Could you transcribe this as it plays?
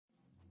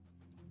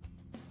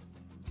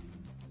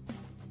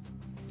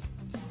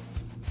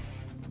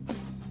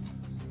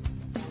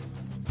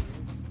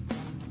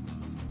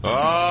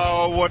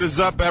Oh, what is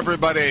up,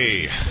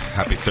 everybody?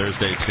 Happy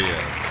Thursday to you.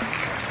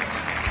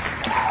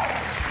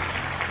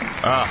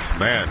 Oh,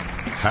 man.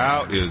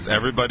 How is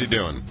everybody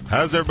doing?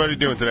 How's everybody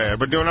doing today?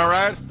 Everybody doing all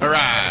right? All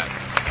right.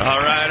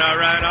 All right, all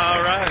right,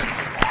 all right.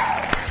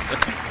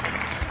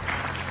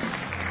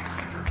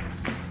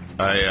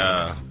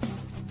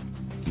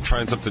 I'm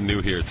trying something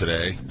new here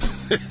today.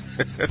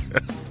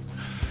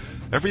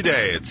 Every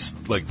day it's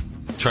like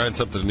trying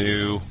something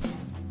new.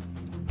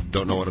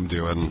 Don't know what I'm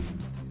doing.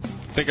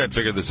 I think I'd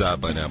figured this out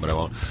by now, but I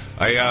won't.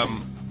 I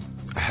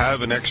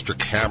have an extra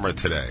camera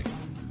today.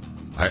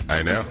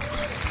 I know.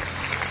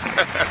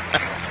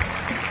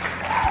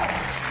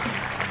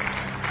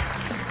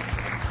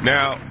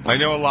 Now, I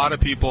know a lot of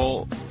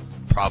people,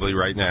 probably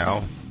right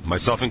now,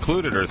 myself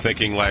included, are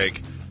thinking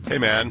like, hey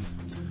man,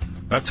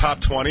 that top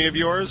 20 of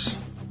yours,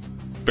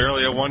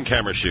 barely a one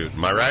camera shoot.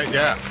 Am I right?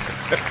 Yeah.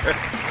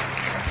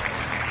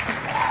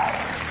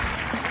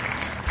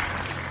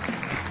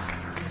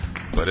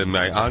 But in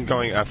my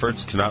ongoing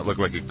efforts to not look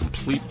like a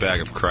complete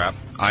bag of crap,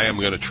 I am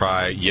going to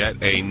try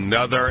yet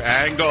another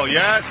angle.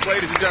 Yes,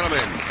 ladies and gentlemen.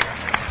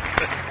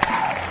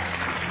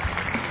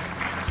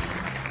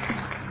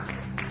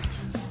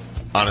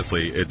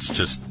 Honestly, it's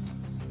just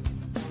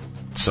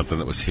something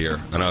that was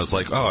here. And I was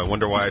like, oh, I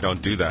wonder why I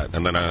don't do that.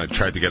 And then I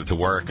tried to get it to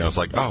work, and I was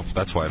like, oh,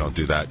 that's why I don't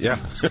do that. Yeah,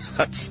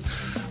 that's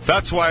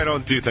why I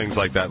don't do things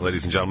like that,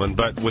 ladies and gentlemen.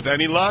 But with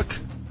any luck,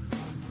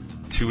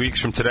 2 weeks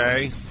from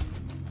today,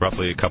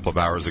 roughly a couple of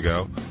hours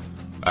ago,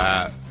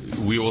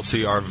 we will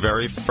see our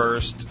very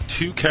first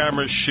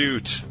two-camera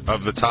shoot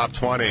of the top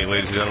 20,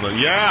 ladies and gentlemen.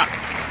 Yeah!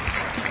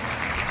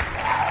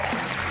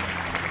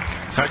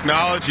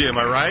 Technology, am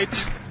I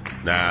right?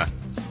 Nah,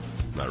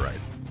 not right.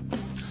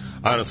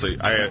 Honestly,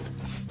 I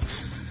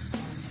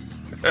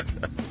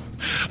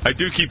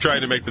do keep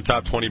trying to make the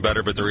top 20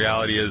 better, but the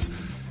reality is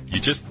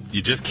you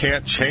just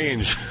can't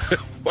change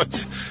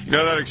what's, you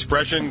know that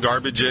expression,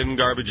 garbage in,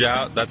 garbage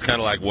out? That's kind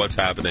of like what's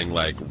happening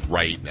like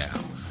right now.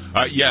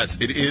 Yes,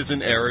 it is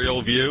an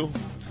aerial view.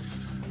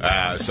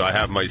 So I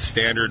have my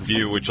standard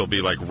view, which will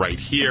be like right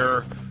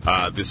here.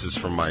 This is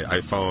from my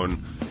iPhone,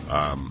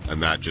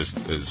 and that just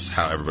is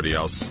how everybody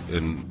else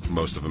in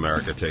most of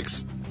America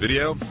takes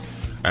video.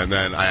 And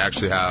then I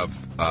actually have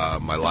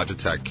my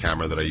Logitech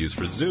camera that I use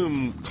for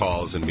Zoom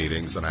calls and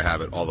meetings, and I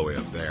have it all the way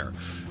up there.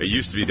 It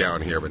used to be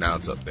down here, but now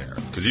it's up there.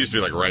 Because it used to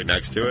be like right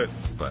next to it,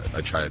 but I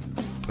tried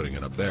putting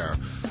it up there.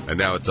 And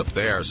now it's up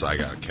there, so I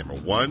got camera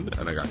 1,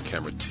 and I got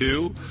camera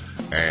 2,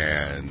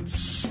 and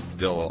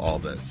still all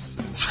this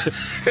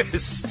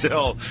is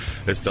still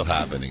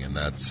happening, and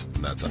that's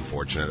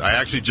unfortunate. I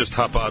actually just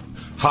hopped up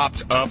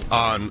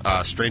on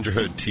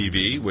Strangerhood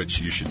TV, which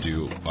you should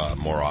do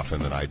more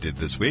often than I did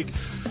this week,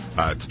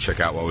 to check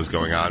out what was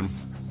going on.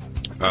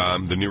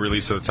 The new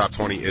release of the top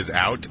 20 is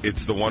out.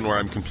 It's the one where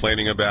I'm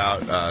complaining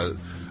about.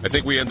 I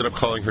think we ended up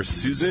calling her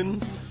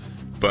Susan,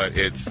 but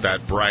it's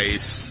that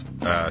Bryce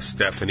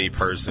Stephanie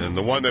person,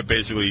 the one that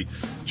basically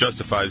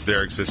justifies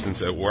their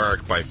existence at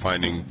work by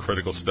finding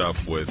critical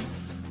stuff with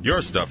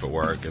your stuff at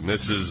work. And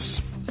this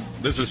is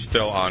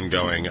still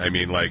ongoing. I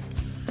mean, like,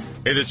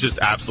 it is just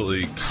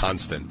absolutely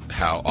constant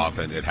how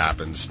often it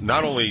happens.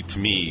 Not only to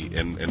me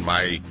in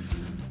my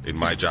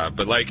job,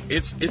 but like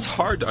it's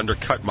hard to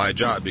undercut my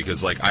job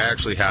because like I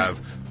actually have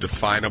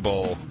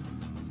definitive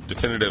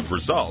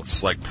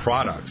results, like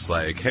products,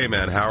 like, hey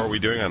man, how are we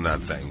doing on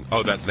that thing?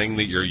 Oh, that thing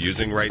that you're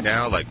using right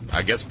now, like,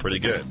 I guess pretty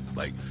good,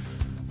 like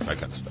that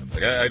kind of stuff.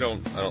 Like I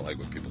don't like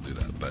when people do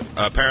that, but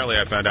apparently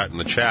I found out in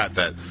the chat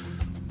that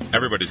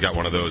everybody's got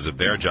one of those at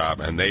their job,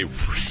 and they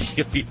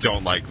really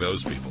don't like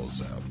those people.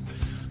 So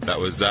that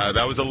was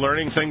a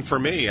learning thing for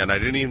me, and I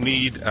didn't even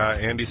need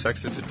Andy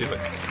Sexton to do it.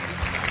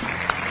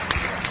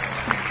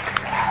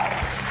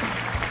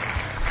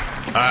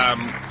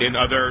 In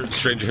other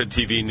Strangerhood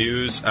TV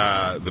news,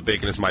 the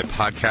Bacon is My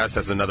podcast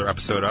has another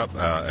episode up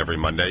every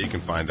Monday. You can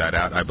find that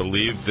out. I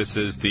believe this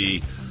is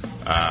the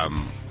I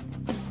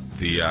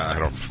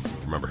don't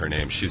remember her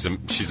name. She's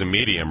a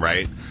medium,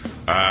 right?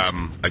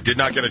 I did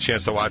not get a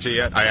chance to watch it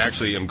yet. I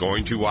actually am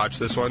going to watch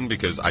this one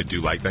because I do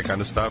like that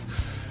kind of stuff.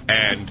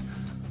 And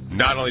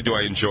not only do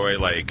I enjoy,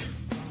 like,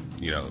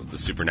 you know, the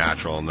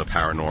supernatural and the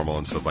paranormal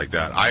and stuff like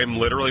that, I am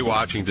literally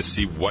watching to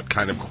see what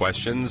kind of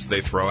questions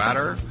they throw at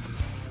her.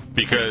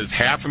 Because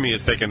half of me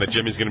is thinking that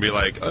Jimmy's going to be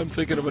like, I'm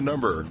thinking of a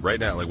number right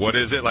now. Like, what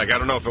is it? Like, I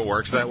don't know if it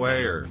works that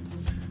way or...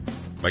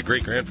 My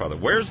great-grandfather.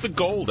 Where's the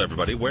gold,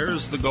 everybody?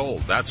 Where's the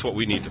gold? That's what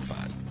we need to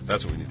find.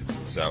 That's what we need to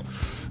find. So,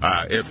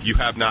 if you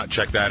have not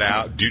checked that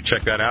out, do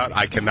check that out.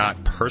 I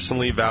cannot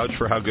personally vouch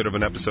for how good of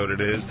an episode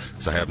it is,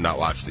 because I have not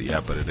watched it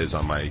yet, but it is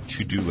on my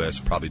to-do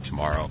list. Probably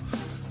tomorrow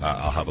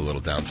I'll have a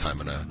little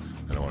downtime, and I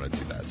want to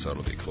do that, so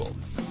it'll be cool.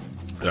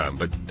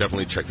 But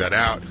definitely check that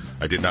out.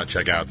 I did not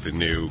check out the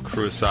new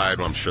Cruicide.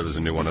 Well, I'm sure there's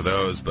a new one of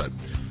those, but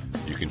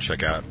you can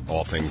check out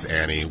all things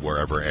Annie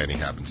wherever Annie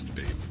happens to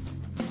be.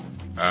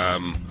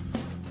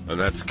 And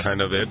that's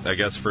kind of it, I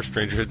guess, for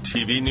Strangerhood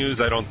TV news.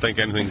 I don't think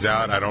anything's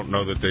out. I don't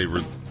know that I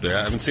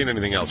haven't seen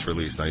anything else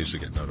released. I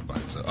usually get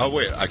notified. So, oh,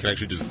 wait, I can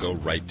actually just go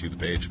right to the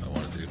page if I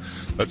wanted to.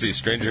 Let's see,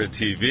 Strangerhood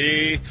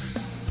TV.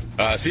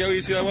 See how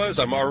easy that was?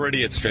 I'm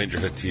already at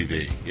Strangerhood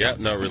TV. Yep,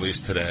 no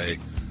release today.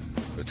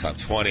 The top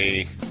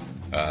 20.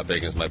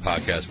 Bacon's My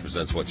Podcast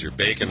presents What's Your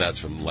Bacon? That's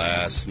from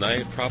last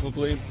night,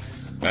 probably.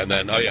 And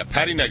then,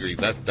 Patty Negri,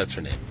 that's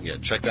her name. Yeah,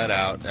 check that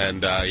out.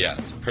 And,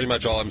 pretty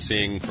much all I'm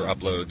seeing for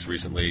uploads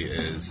recently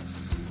is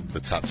the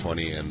top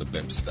 20 and the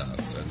BIP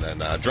stuff. And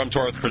then Drum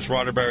Tour with Chris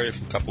Waterbury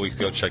from a couple weeks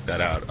ago. Check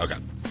that out. Okay,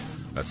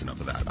 that's enough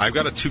of that. I've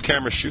got a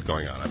 2-camera shoot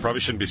going on. I probably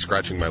shouldn't be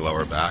scratching my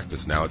lower back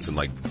because now it's in,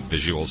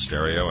 visual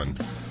stereo,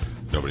 and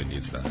nobody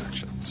needs that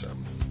action. So,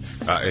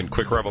 in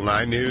Quick Rebel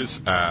 9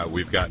 news,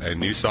 we've got a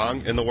new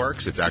song in the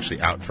works. It's actually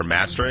out for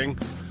mastering.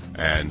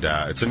 And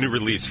it's a new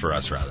release for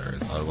us, rather.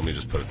 Let me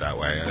just put it that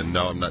way. And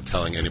no, I'm not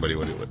telling anybody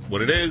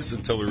what it is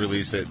until we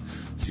release it.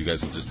 So you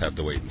guys will just have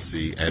to wait and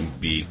see and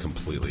be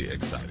completely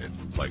excited,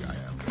 like I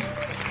am,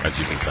 as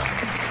you can tell.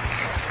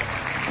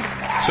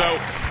 So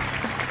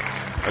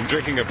I'm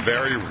drinking a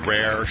very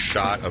rare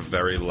shot of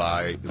very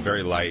light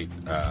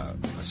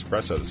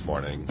espresso this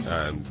morning.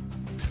 And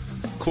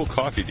cool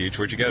coffee, Deech.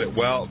 Where'd you get it?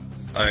 Well,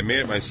 I made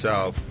it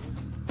myself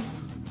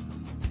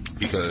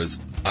because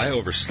I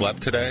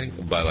overslept today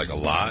by a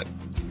lot,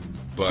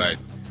 but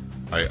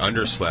I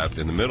underslept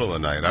in the middle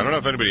of the night. I don't know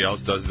if anybody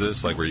else does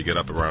this, where you get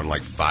up around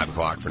 5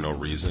 o'clock for no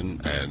reason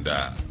and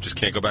just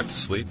can't go back to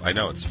sleep. I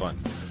know, it's fun.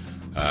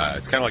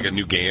 It's kind of like a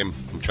new game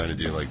I'm trying to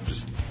do,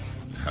 just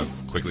how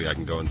quickly I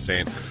can go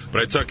insane.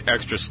 But I took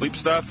extra sleep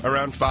stuff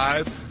around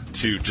 5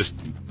 to just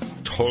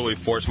totally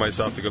force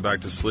myself to go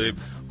back to sleep,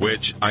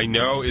 which I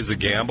know is a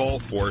gamble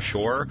for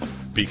sure,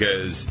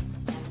 because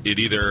it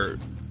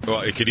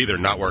could either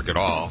not work at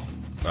all,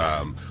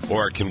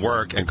 or it can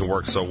work and can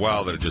work so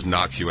well that it just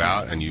knocks you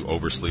out and you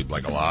oversleep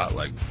a lot,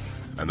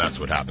 and that's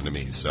what happened to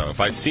me. So if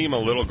I seem a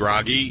little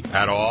groggy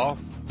at all,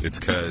 it's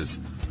because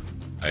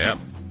I am.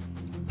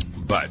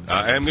 But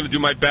I am going to do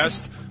my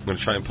best. I'm going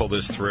to try and pull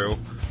this through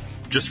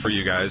just for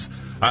you guys.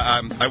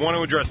 I want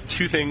to address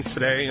 2 things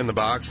today in the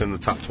box, in the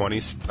top 20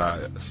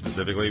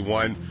 specifically.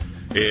 One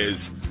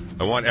is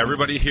I want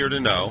everybody here to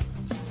know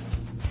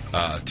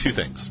 2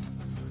 things.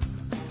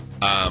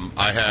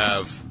 I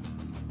have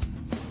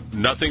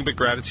nothing but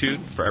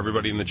gratitude for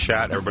everybody in the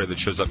chat, everybody that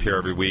shows up here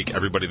every week,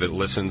 everybody that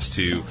listens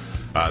to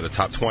the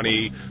top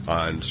 20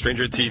 on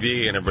Stranger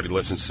TV, and everybody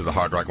listens to the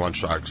Hard Rock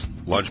Lunchbox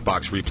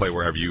replay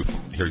wherever you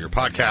hear your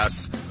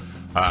podcasts.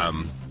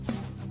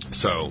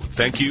 So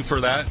thank you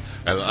for that.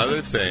 And the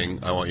other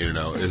thing I want you to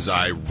know is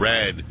I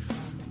read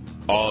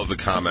all of the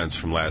comments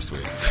from last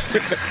week.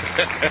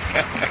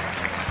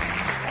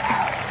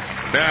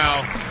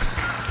 Now,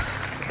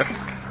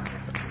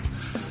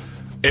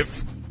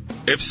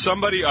 if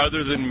somebody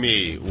other than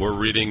me were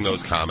reading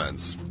those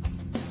comments,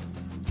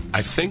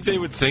 I think they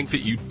would think that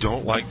you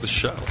don't like the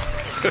show.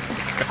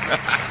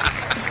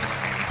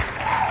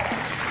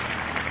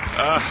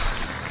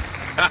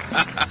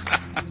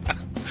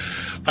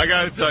 I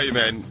gotta tell you,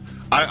 man,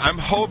 I'm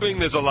hoping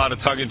there's a lot of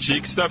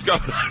tongue-in-cheek stuff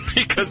going on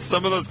because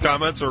some of those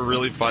comments are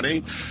really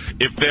funny.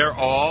 If they're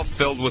all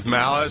filled with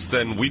malice,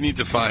 then we need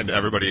to find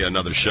everybody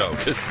another show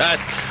because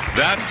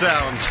that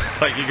sounds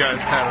like you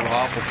guys had an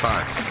awful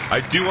time.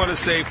 I do want to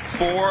say,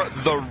 for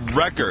the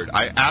record,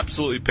 I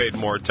absolutely paid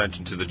more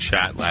attention to the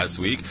chat last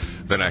week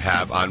than I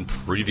have on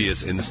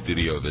previous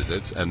in-studio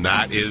visits, and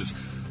that is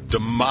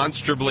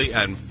demonstrably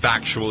and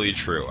factually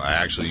true. I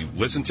actually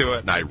listened to it,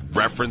 and I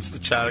referenced the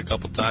chat a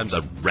couple times.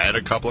 I've read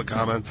a couple of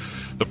comments.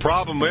 The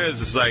problem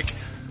is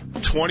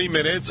 20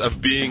 minutes of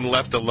being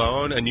left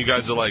alone, and you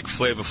guys are like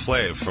Flava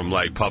Flav from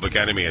Public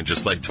Enemy, and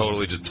just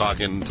totally just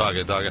talking.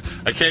 I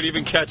can't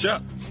even catch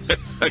up.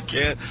 I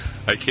can't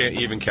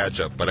even catch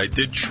up. But I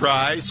did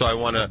try, so I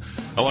want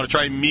to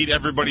try and meet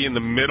everybody in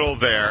the middle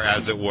there,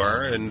 as it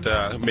were, and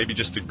maybe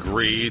just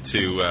agree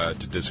to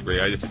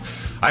disagree. I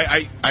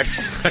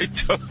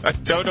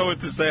don't know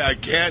what to say. I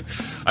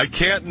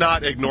can't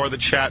not ignore the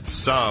chat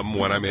some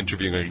when I'm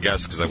interviewing a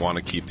guest because I want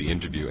to keep the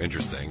interview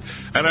interesting.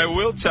 And I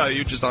will tell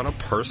you, just on a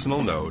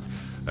personal note,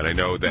 and I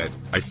know that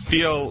I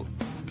feel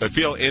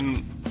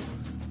in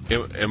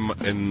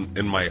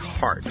my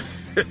heart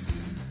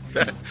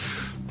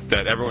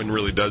that everyone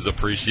really does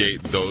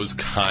appreciate those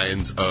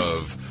kinds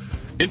of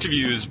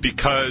interviews,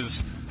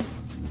 because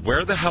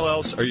where the hell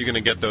else are you going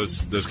to get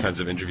those kinds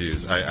of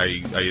interviews? I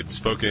had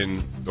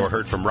spoken or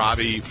heard from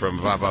Robbie from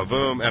Va Va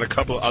Voom and a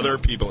couple of other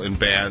people in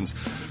bands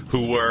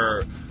who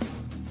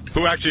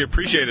actually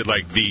appreciated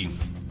the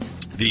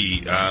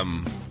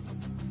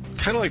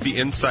kind of the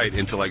insight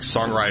into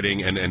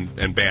songwriting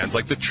and bands,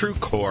 the true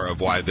core of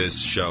why this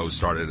show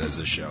started as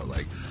a show,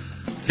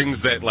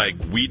 things that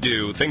we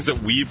do, things that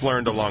we've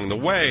learned along the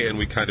way, and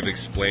we kind of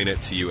explain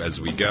it to you as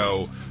we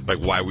go,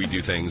 why we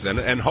do things,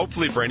 and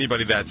hopefully for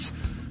anybody that's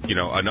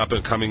an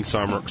up-and-coming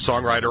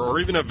songwriter or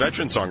even a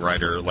veteran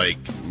songwriter,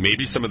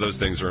 maybe some of those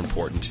things are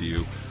important to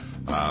you,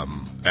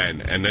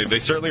 and they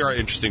certainly are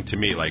interesting to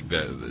me.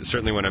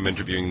 Certainly when I'm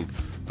interviewing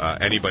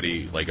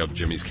anybody of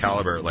Jimmy's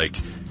caliber,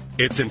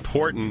 it's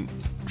important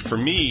for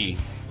me.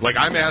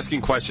 I'm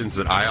asking questions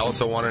that I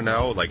also want to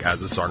know,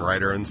 as a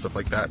songwriter and stuff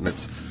like that,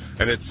 and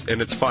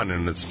and it's fun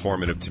and it's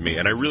formative to me,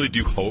 and I really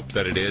do hope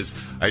that it is.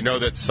 I know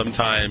that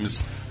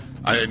sometimes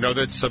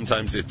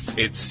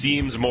it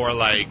seems more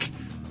like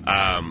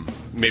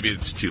maybe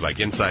it's too like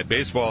inside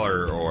baseball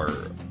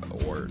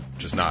or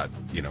just not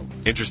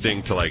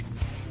interesting to like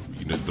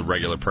the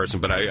regular person,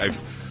 but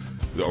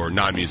or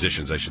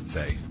non-musicians, I should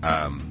say.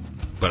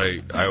 But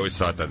I always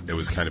thought that it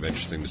was kind of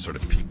interesting to sort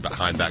of peek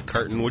behind that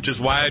curtain, which is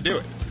why I do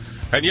it.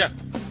 And yeah,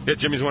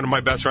 Jimmy's one of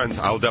my best friends.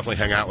 I'll definitely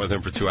hang out with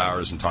him for 2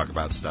 hours and talk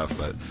about stuff,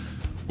 but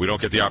we don't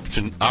get the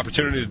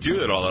opportunity to do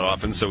that all that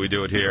often, so we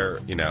do it here,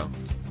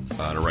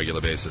 on a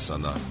regular basis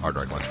on the Hard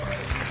Rock Lunchbox.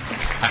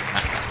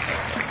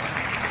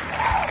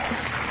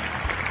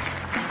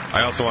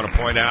 I also want to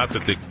point out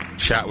that the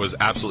chat was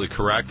absolutely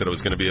correct, that it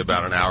was going to be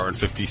about an hour and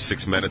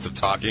 56 minutes of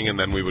talking, and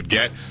then we would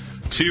get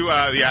to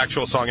the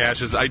actual song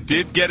Ashes. I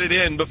did get it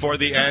in before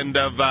the end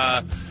of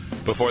my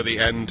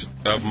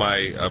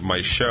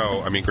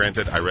show. I mean,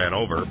 granted, I ran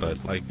over, but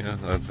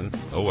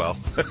oh well.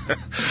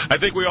 I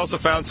think we also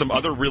found some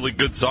other really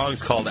good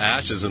songs called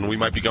Ashes, and we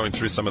might be going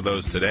through some of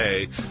those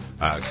today.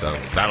 So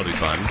that'll be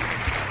fun.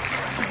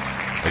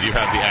 I do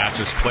have the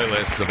Ashes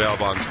playlists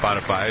available on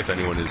Spotify. If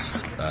anyone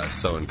is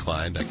so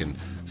inclined, I can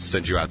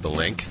send you out the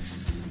link.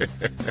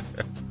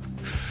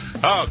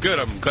 Oh, good.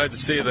 I'm glad to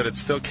see that it's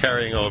still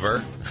carrying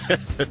over.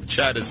 The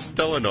chat is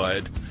still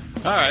annoyed.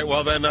 All right,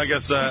 well, then I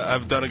guess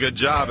I've done a good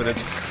job, and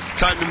it's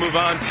time to move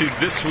on to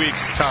this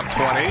week's Top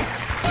 20.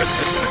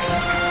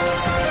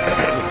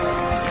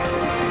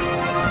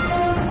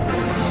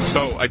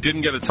 So I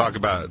didn't get to talk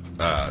about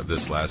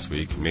this last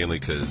week, mainly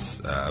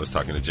because I was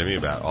talking to Jimmy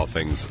about all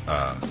things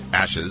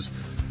Ashes,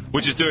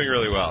 which is doing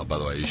really well, by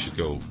the way. You should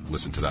go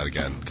listen to that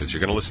again, because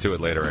you're going to listen to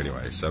it later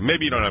anyway. So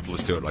maybe you don't have to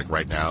listen to it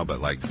right now, but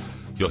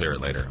you'll hear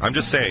it later. I'm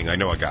just saying, I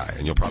know a guy,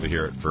 and you'll probably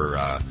hear it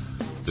for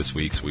this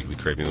week's Weekly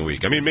Craving of the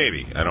Week. I mean,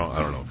 maybe. I don't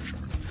know for sure.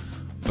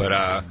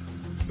 But,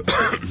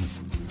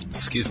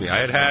 excuse me,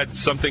 I had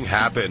something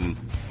happen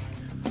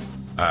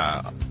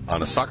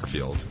on a soccer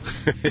field.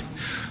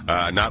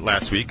 Not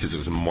last week, because it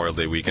was Memorial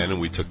Day weekend, and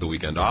we took the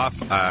weekend off.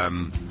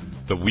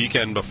 The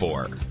weekend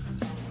before.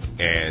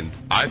 And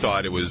I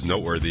thought it was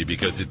noteworthy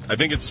because I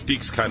think it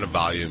speaks kind of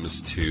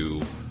volumes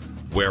to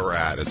where we're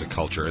at as a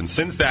culture. And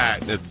since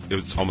that, it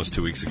was almost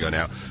 2 weeks ago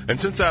now. And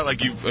since that,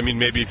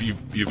 maybe if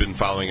you've been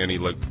following any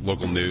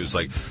local news,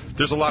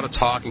 there's a lot of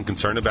talk and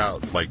concern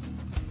about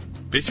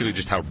basically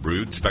just how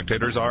rude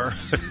spectators are.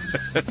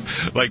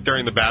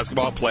 During the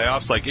basketball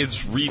playoffs,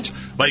 it's reached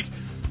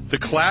the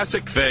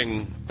classic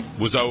thing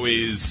was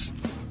always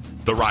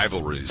the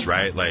rivalries,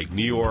 right?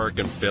 New York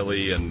and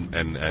Philly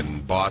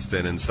and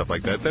Boston and stuff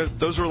like that.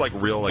 Those were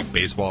real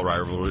baseball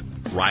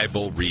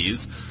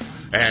rivalries.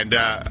 And,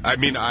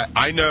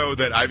 I know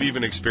that I've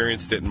even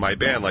experienced it in my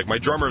band. My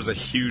drummer is a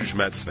huge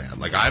Mets fan.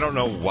 I don't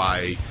know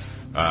why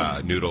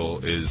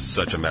Noodle is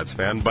such a Mets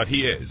fan, but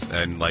he is.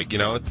 And,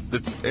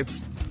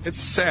 it's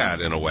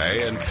sad in a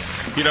way. And,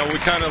 we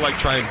kind of,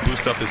 try and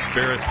boost up his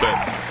spirits. But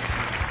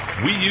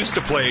we used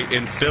to play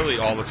in Philly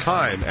all the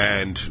time.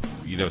 And,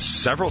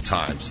 several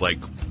times,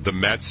 the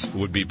Mets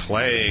would be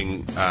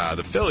playing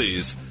the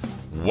Phillies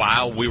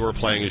while we were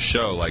playing a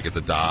show, at the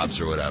Dobbs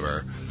or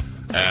whatever.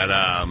 And,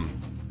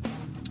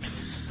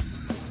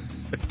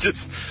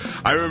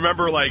 I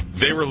remember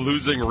they were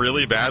losing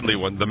really badly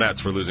when the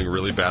Mets were losing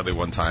really badly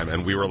one time,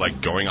 and we were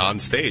going on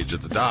stage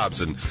at the Dobbs,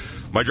 and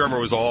my drummer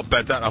was all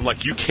bent out. I'm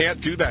like, you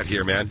can't do that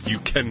here, man. You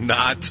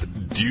cannot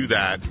do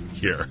that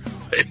here.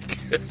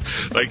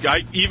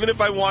 Even if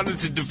I wanted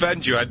to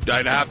defend you,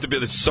 I'd have to be.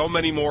 There's so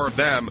many more of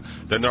them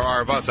than there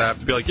are of us. I have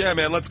to be yeah,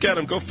 man, let's get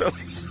them. Go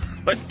Phillies.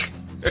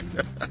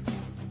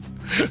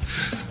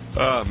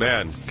 Oh,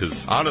 man,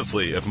 because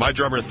honestly, if my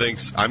drummer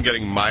thinks I'm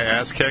getting my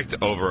ass kicked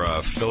over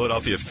a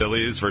Philadelphia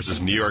Phillies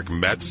versus New York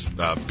Mets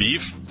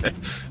beef,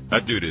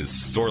 that dude is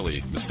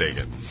sorely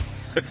mistaken.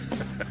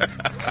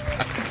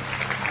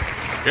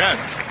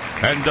 Yes,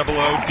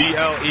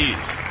 N-O-O-D-L-E.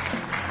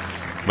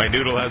 My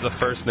noodle has a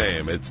first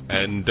name. It's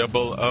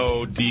N-O-O-D-L-E.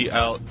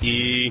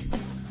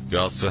 He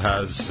also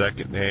has a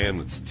second name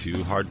that's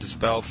too hard to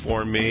spell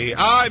for me.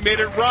 I made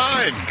it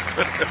rhyme!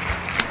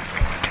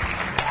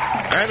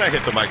 And I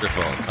hit the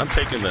microphone. I'm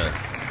taking the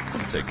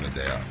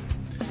day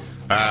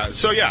off.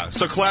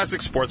 So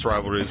classic sports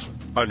rivalries.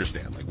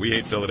 Understand. We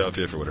hate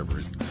Philadelphia for whatever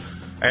reason.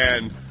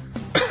 And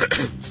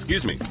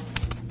excuse me.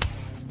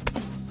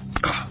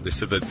 They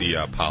said that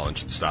the pollen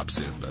should stop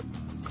soon, but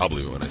I'll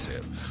believe it when I say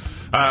it.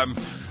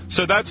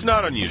 So that's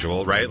not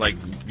unusual, right?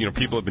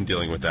 People have been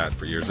dealing with that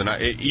for years. And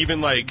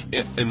even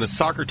in the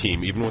soccer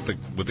team, even with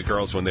the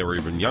girls when they were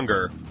even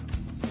younger,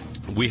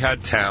 we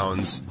had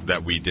towns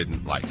that we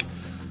didn't like.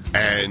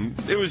 And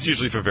it was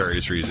usually for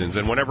various reasons.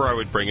 And whenever I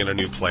would bring in a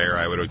new player,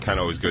 I would kind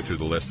of always go through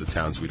the list of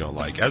towns we don't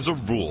like. As a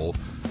rule,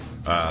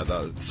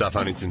 the South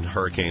Huntington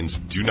Hurricanes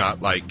do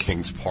not like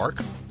Kings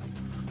Park.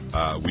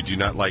 We do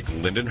not like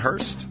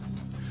Lindenhurst.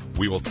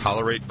 We will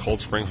tolerate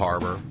Cold Spring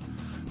Harbor.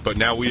 But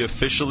now we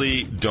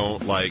officially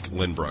don't like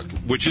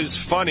Lynbrook, which is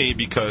funny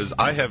because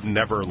I have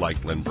never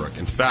liked Lynbrook.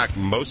 In fact,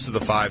 most of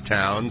the 5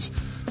 towns,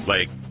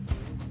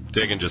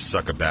 they can just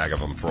suck a bag of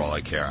them for all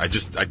I care. I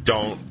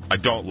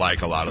don't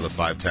like a lot of the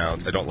 5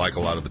 towns. I don't like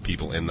a lot of the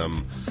people in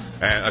them,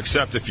 and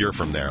except if you're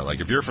from there. Like,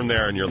 if you're from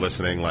there and you're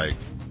listening, like,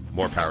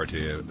 more power to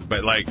you.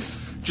 But, like,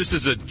 just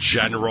as a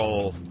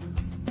general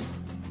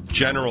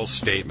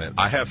statement,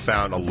 I have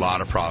found a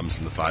lot of problems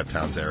in the 5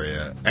 towns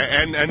area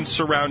and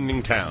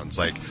surrounding towns.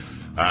 Like,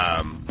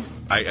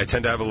 I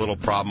tend to have a little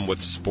problem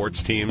with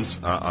sports teams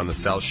on the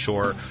South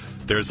Shore.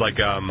 There's like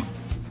a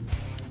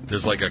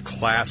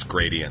class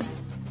gradient,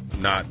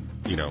 not,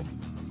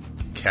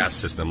 caste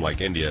system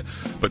like India,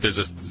 but there's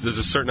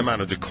a certain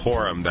amount of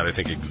decorum that I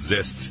think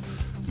exists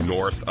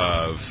north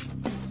of,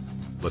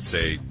 let's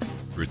say,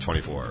 Route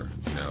 24.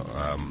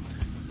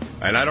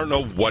 And I don't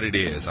know what it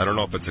is. I don't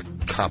know if it's a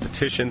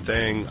competition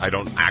thing. I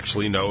don't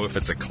actually know if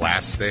it's a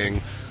class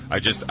thing. I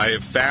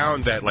have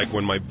found that, like,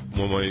 when my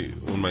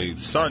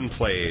son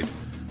played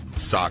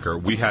soccer,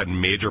 we had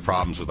major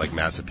problems with, like,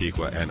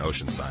 Massapequa and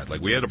Oceanside.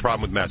 Like, we had a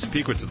problem with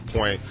Massapequa to the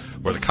point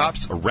where the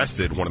cops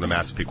arrested one of the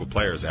Massapequa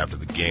players after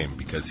the game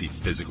because he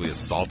physically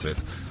assaulted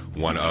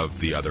one of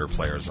the other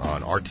players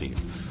on our team.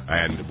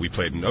 And we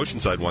played in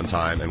Oceanside one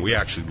time, and we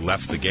actually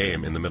left the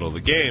game in the middle of the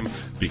game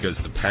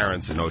because the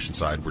parents in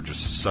Oceanside were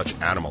just such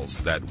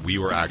animals that we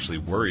were actually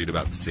worried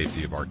about the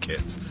safety of our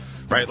kids.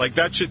 Right? Like,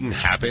 that shouldn't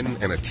happen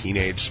in a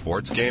teenage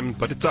sports game,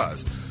 but it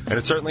does. And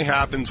it certainly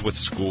happens with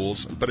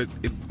schools, but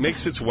it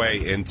makes its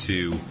way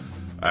into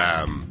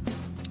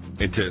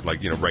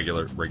like,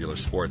 regular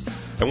sports.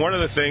 And one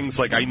of the things,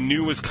 like, I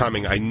knew was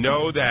coming, I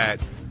know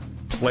that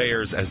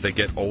players, as they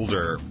get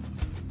older,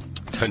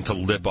 tend to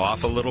lip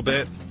off a little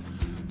bit.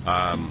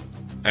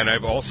 And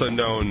I've also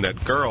known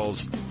that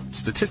girls,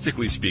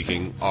 statistically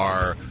speaking,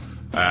 are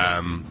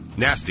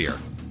nastier.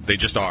 They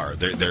just are.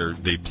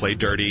 They play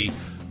dirty.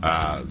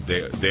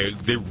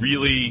 They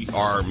really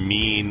are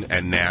mean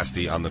and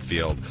nasty on the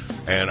field.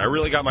 And I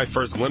really got my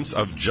first glimpse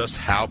of just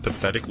how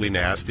pathetically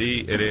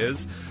nasty it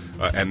is,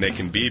 and they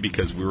can be,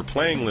 because we were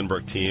playing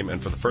Lynbrook team,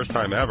 and for the first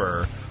time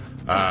ever,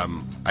 I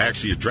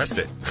actually addressed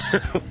it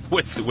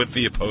with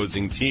the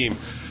opposing team,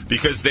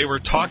 because they were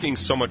talking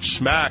so much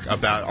smack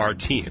about our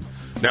team.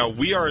 Now,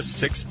 we are a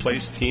 6th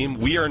place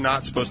team. We are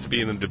not supposed to be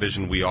in the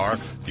division we are.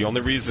 The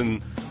only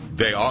reason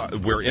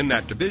we're in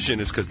that division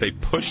is because they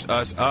pushed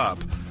us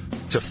up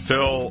to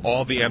fill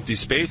all the empty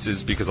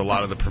spaces, because a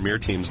lot of the premier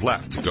teams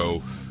left to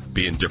go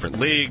be in different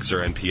leagues or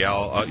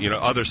NPL,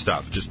 other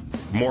stuff, just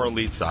more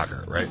elite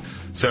soccer, right?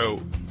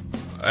 So,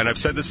 and I've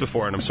said this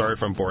before, and I'm sorry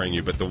if I'm boring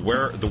you, but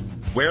where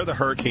the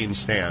Hurricanes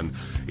stand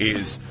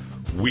is,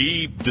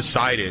 we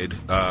decided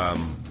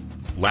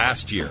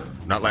last year,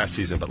 not last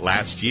season, but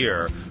last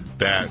year,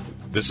 that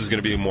this is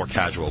going to be more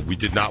casual. We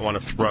did not want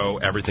to throw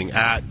everything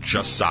at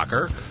just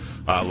soccer.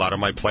 A lot of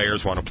my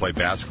players want to play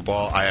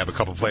basketball. I have a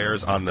couple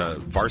players on the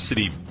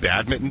varsity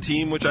badminton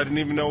team, which I didn't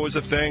even know was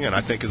a thing, and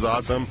I think is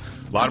awesome.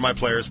 A lot of my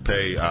players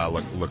play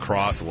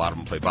lacrosse. A lot of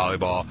them play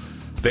volleyball.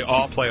 They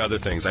all play other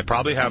things. I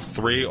probably have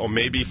 3 or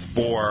maybe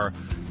 4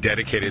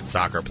 dedicated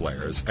soccer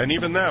players. And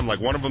even them, like,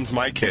 one of them's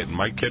my kid.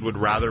 My kid would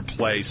rather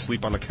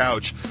sleep on the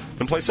couch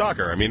than play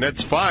soccer. I mean,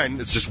 it's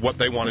fine. It's just what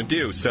they want to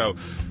do. So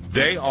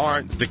they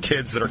aren't the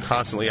kids that are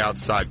constantly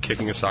outside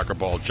kicking a soccer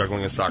ball,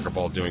 juggling a soccer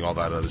ball, doing all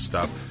that other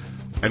stuff.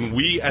 And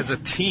we as a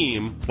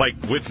team, like,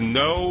 with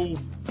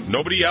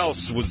nobody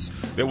else,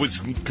 it was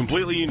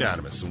completely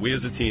unanimous. And we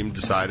as a team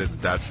decided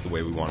that that's the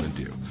way we want to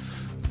do.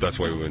 That's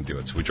the way we want to do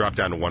it. So we dropped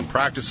down to 1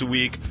 practice a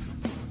week,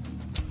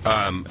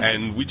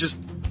 and we just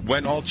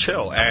went all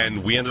chill.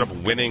 And we ended up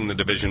winning the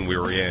division we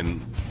were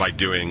in by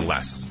doing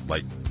less.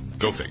 Like,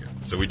 go figure.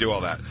 So we do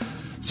all that.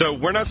 So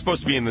we're not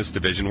supposed to be in this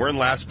division. We're in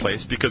last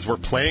place because we're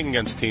playing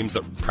against teams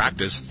that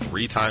practice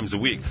 3 times a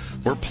week.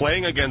 We're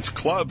playing against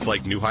clubs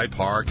like New Hyde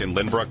Park and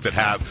Lynbrook that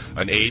have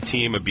an A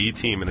team, a B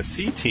team, and a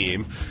C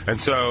team. And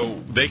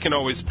so they can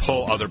always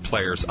pull other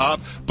players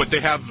up, but they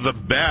have the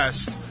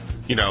best,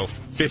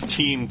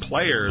 15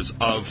 players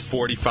of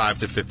 45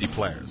 to 50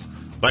 players.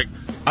 Like,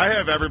 I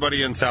have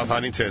everybody in South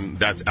Huntington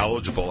that's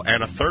eligible,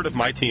 and a third of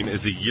my team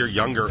is a year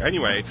younger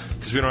anyway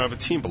because we don't have a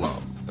team below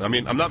them. I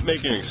mean, I'm not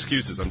making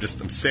excuses. I'm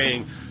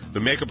saying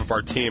the makeup of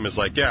our team is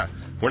like, yeah,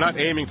 we're not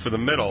aiming for the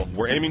middle.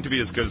 We're aiming to be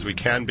as good as we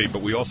can be,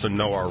 but we also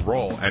know our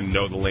role and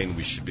know the lane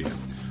we should be in.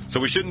 So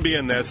we shouldn't be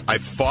in this. I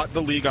fought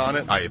the league on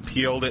it. I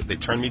appealed it. They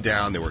turned me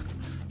down. They were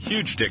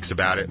huge dicks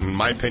about it. In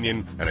my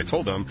opinion, and I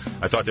told them,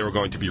 I thought they were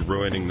going to be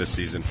ruining this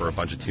season for a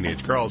bunch of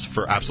teenage girls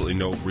for absolutely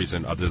no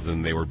reason other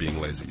than they were being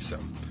lazy. So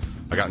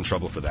I got in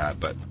trouble for that,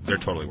 but they're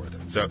totally worth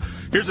it. So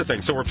here's the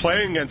thing. So we're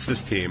playing against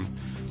this team.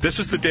 This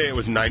was the day it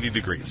was 90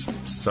 degrees.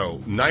 So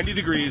 90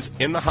 degrees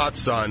in the hot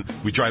sun.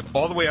 We drive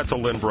all the way out to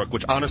Lynbrook,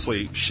 which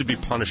honestly should be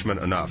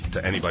punishment enough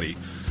to anybody.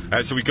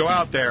 So we go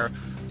out there.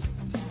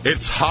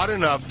 It's hot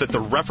enough that the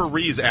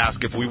referees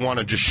ask if we want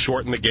to just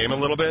shorten the game a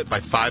little bit by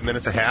 5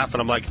 minutes a half.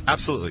 And I'm like,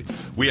 absolutely.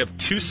 We have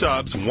 2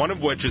 subs, one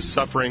of which is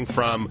suffering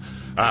from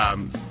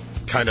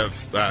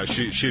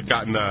she had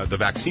gotten the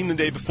vaccine the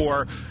day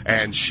before,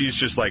 and she's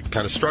just like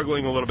kind of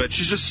struggling a little bit.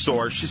 She's just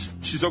sore.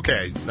 She's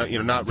okay.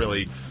 Not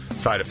really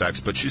side effects,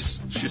 but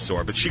she's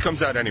sore. But she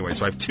comes out anyway.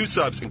 So I have 2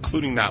 subs,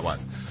 including that one.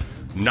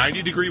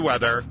 90-degree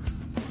weather,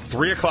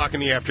 3 o'clock in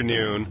the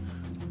afternoon,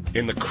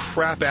 in the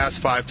crap-ass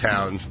 5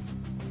 towns,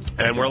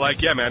 and we're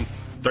like, yeah, man,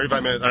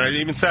 35 minutes. And I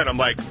even said, I'm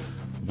like,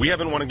 we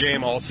haven't won a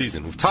game all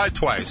season. We've tied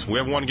twice. We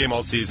haven't won a game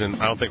all season.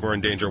 I don't think we're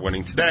in danger of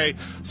winning today,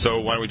 so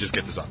why don't we just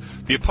get this off?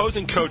 The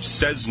opposing coach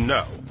says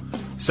no,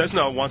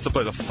 wants to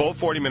play the full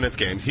 40 minutes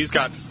game. He's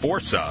got 4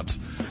 subs,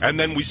 and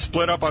then we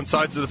split up on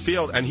sides of the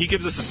field, and he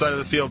gives us a side of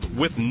the field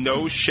with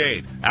no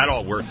shade at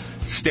all. We're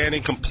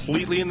standing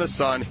completely in the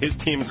sun. His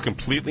team is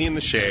completely in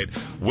the shade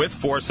with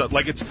 4 subs.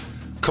 Like, it's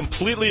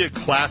completely a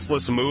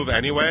classless move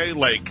anyway.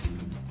 Like,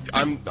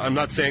 I'm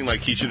not saying,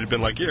 like, he should have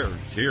been like,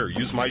 here,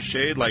 use my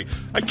shade. Like,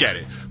 I get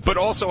it. But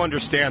also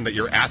understand that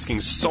you're asking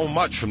so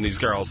much from these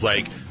girls.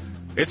 Like,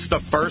 it's the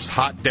first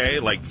hot day.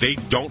 Like, they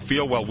don't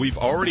feel well. We've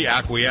already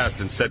acquiesced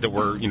and said that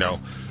we're,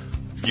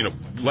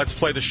 let's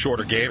play the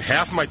shorter game.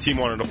 Half of my team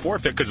wanted to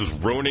forfeit because it was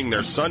ruining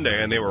their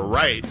Sunday, and they were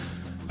right.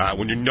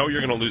 When you know you're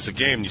going to lose a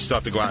game, you still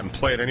have to go out and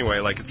play it anyway.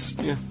 Like, it's,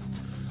 yeah.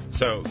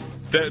 So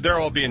they're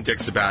all being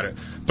dicks about it.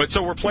 But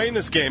so we're playing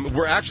this game.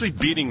 We're actually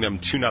beating them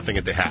 2-0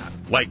 at the half.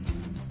 Like,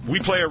 we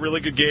play a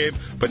really good game,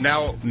 but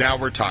now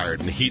we're tired,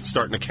 and the heat's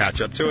starting to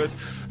catch up to us.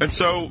 And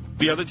so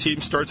the other team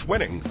starts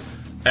winning.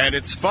 And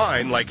it's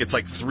fine. Like, it's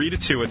like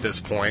 3-2 at this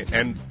point,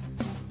 and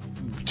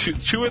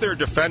two of their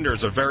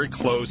defenders are very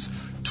close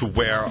to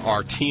where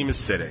our team is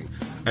sitting.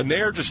 And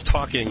they are just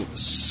talking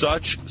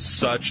such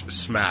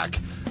smack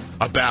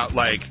about,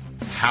 like,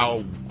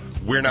 how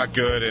we're not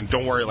good, and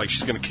don't worry, like,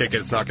 she's going to kick it,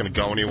 it's not going to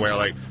go anywhere.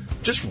 Like,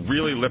 just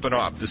really lipping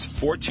off. This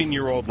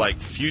 14-year-old, like,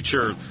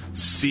 future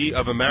C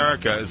of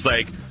America is,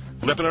 like,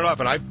 lipping it off,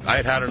 and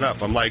I had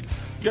enough. I'm like,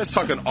 you guys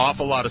talk an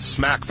awful lot of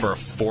smack for a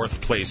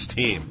 4th-place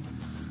team.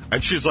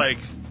 And she's, like,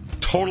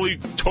 totally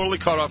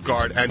caught off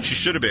guard, and she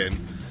should have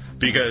been,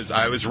 because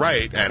I was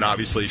right, and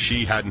obviously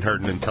she hadn't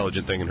heard an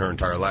intelligent thing in her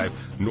entire life,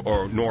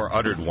 nor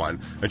uttered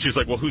one. And she's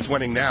like, well, who's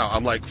winning now?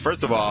 I'm like,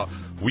 first of all,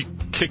 we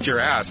kicked your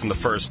ass in the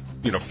first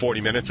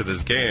 40 minutes of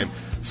this game.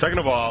 Second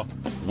of all,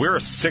 we're a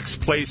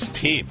 6th-place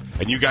team,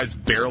 and you guys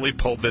barely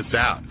pulled this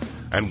out,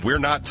 and we're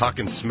not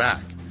talking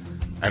smack.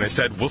 And I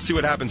said, we'll see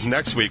what happens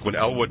next week when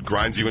Elwood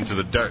grinds you into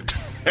the dirt.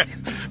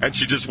 And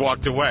she just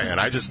walked away, and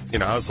I just,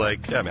 I was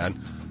like, yeah,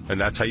 man. And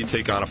that's how you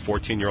take on a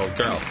 14-year-old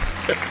girl.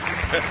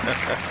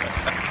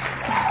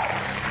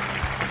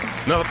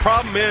 Now, the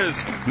problem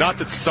is not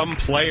that some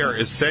player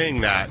is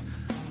saying that,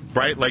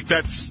 right? Like,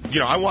 that's,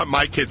 I want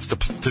my kids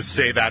to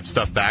say that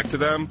stuff back to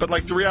them. But,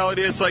 like, the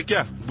reality is, like,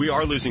 yeah, we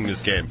are losing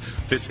this game.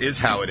 This is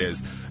how it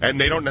is.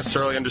 And they don't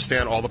necessarily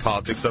understand all the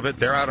politics of it.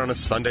 They're out on a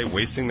Sunday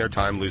wasting their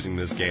time losing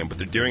this game. But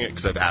they're doing it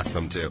because I've asked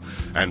them to.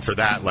 And for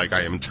that, like,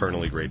 I am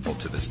eternally grateful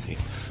to this team.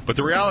 But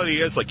the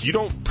reality is, like, you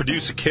don't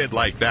produce a kid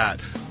like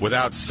that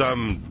without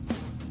some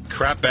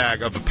crap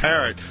bag of a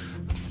parent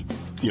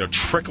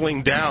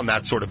trickling down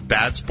that sort of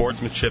bad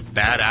sportsmanship,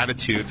 bad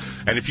attitude.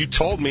 And if you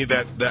told me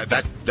that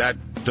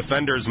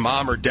defender's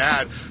mom or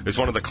dad is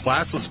one of the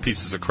classless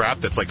pieces of crap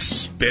that's, like,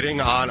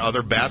 spitting on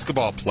other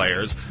basketball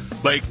players,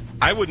 like,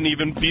 I wouldn't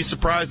even be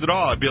surprised at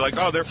all. I'd be like,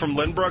 oh, they're from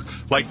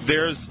Lynbrook? Like,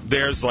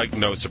 there's like,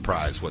 no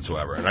surprise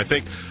whatsoever. And I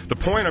think the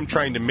point I'm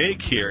trying to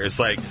make here is,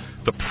 like,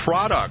 the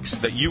products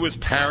that you as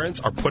parents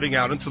are putting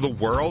out into the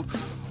world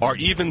are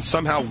even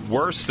somehow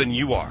worse than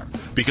you are.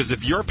 Because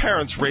if your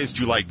parents raised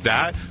you like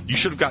that, you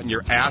should have gotten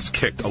your ass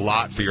kicked a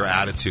lot for your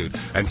attitude.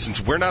 And since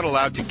we're not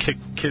allowed to kick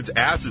kids'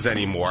 asses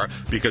anymore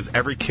because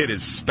every kid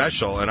is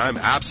special, and I'm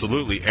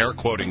absolutely air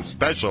quoting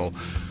special,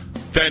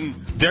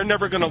 then they're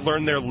never going to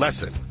learn their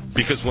lesson.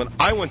 Because when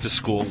I went to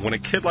school, when a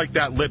kid like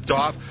that lipped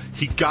off,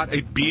 he got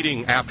a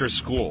beating after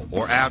school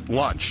or at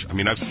lunch. I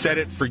mean, I've said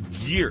it for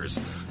years.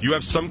 You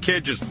have some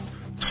kid just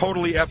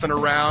totally effing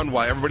around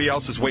while everybody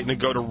else is waiting to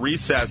go to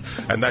recess,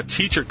 and that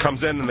teacher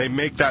comes in and they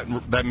make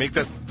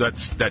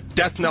that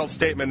death knell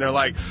statement. And they're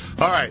like,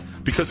 all right,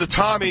 because of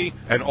Tommy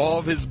and all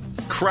of his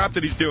crap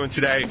that he's doing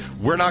today,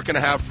 we're not going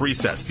to have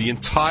recess. The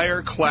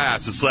entire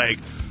class is like,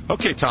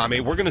 okay,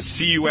 Tommy, we're going to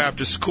see you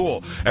after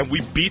school. And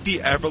we beat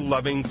the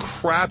ever-loving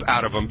crap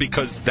out of him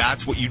because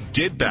that's what you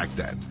did back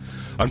then.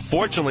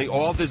 Unfortunately,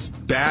 all this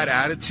bad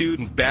attitude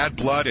and bad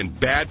blood and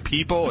bad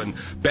people and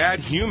bad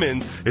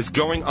humans is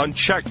going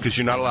unchecked because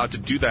you're not allowed to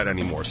do that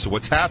anymore. So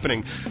what's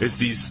happening is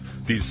these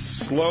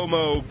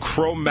slow-mo,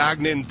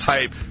 Cro-Magnon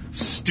type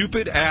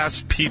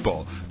stupid-ass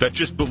people that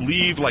just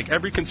believe, like,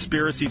 every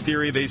conspiracy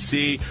theory they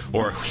see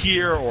or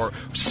hear or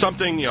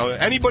something,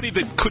 anybody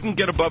that couldn't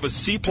get above a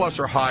C+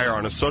 or higher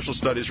on a social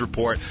studies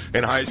report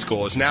in high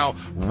school is now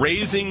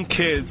raising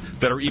kids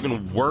that are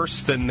even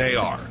worse than they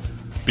are.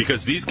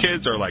 Because these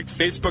kids are, like,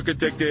 Facebook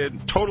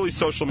addicted, totally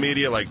social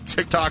media, like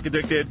TikTok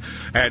addicted,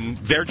 and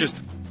they're just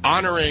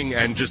honoring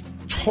and just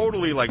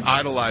totally, like,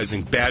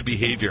 idolizing bad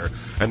behavior,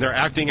 and they're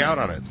acting out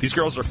on it. These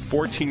girls are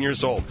 14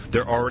 years old.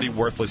 They're already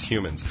worthless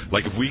humans.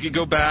 Like, if we could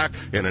go back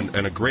in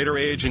a greater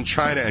age in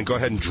China and go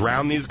ahead and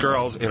drown these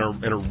girls in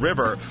a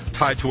river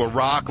tied to a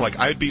rock, like,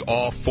 I'd be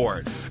all for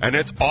it. And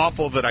it's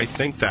awful that I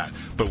think that.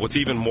 But what's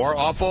even more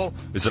awful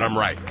is that I'm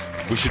right.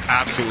 we should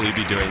absolutely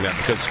be doing that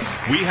because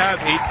we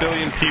have 8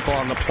 billion people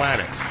on the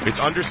planet. It's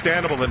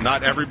understandable that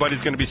not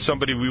everybody's going to be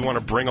somebody we want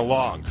to bring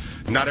along.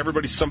 Not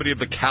everybody's somebody of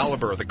the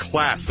caliber or the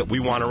class that we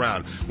want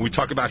around. When we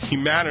talk about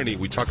humanity,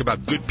 we talk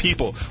about good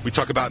people, we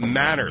talk about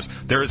manners.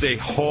 There is a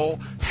whole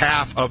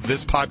half of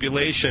this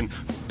population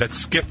that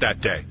skipped that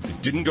day. They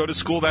didn't go to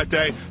school that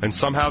day, and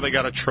somehow they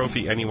got a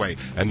trophy anyway.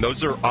 And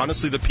those are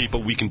honestly the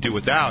people we can do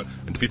without.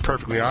 And to be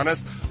perfectly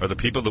honest, are the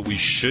people that we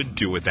should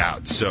do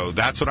without. So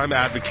that's what I'm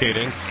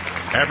advocating.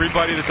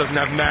 Everybody that doesn't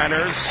have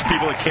manners,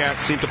 people that can't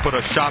seem to put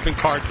a shopping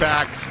cart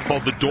back,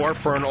 hold the door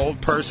for an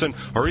old person,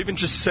 or even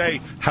just say,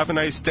 have a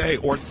nice day,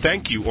 or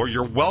thank you, or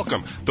you're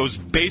welcome. Those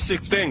basic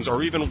things,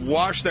 or even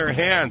wash their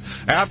hands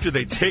after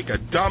they take a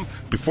dump,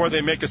 before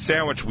they make a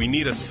sandwich. We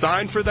need a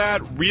sign for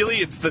that. Really,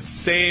 it's the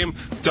same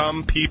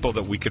dumb people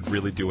that we could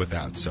really do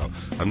without. So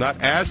I'm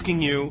not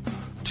asking you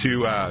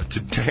to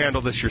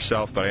handle this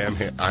yourself, but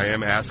I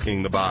am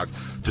asking the box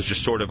to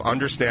just sort of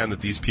understand that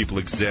these people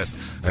exist,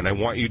 and I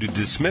want you to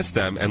dismiss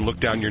them and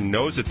look down your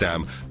nose at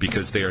them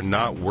because they are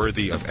not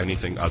worthy of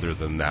anything other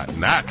than that.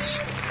 And that's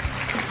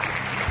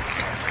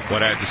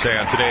what I had to say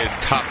on today's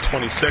Top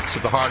 26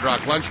 of the Hard Rock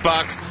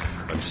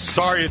Lunchbox. I'm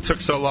sorry it took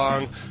so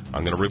long.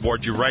 I'm going to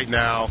reward you right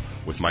now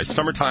with my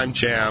summertime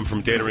jam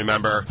from Day to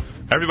Remember.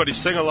 Everybody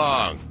sing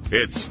along.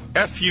 It's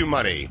F-U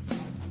Money.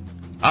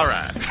 All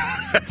right.